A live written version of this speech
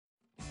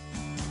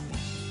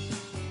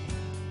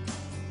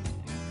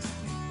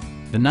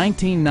The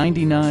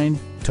 1999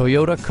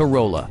 Toyota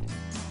Corolla.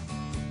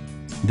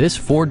 This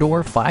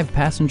four-door,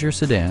 five-passenger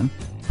sedan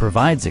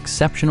provides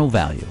exceptional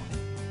value.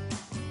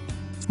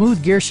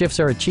 Smooth gear shifts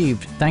are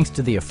achieved thanks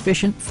to the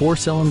efficient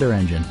four-cylinder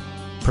engine,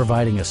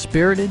 providing a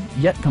spirited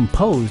yet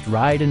composed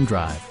ride and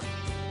drive.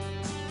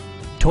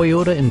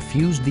 Toyota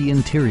infused the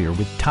interior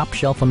with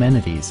top-shelf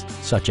amenities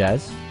such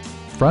as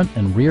front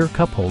and rear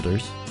cup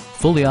holders,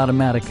 fully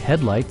automatic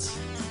headlights,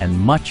 and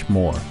much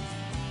more.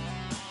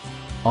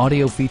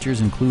 Audio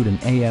features include an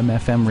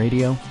AM/FM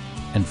radio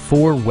and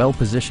 4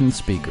 well-positioned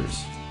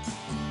speakers.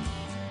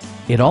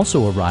 It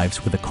also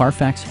arrives with a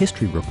Carfax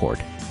history report,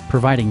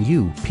 providing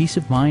you peace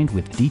of mind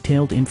with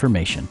detailed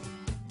information.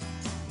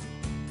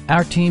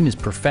 Our team is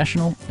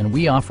professional and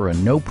we offer a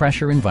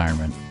no-pressure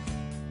environment.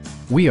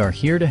 We are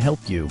here to help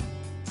you.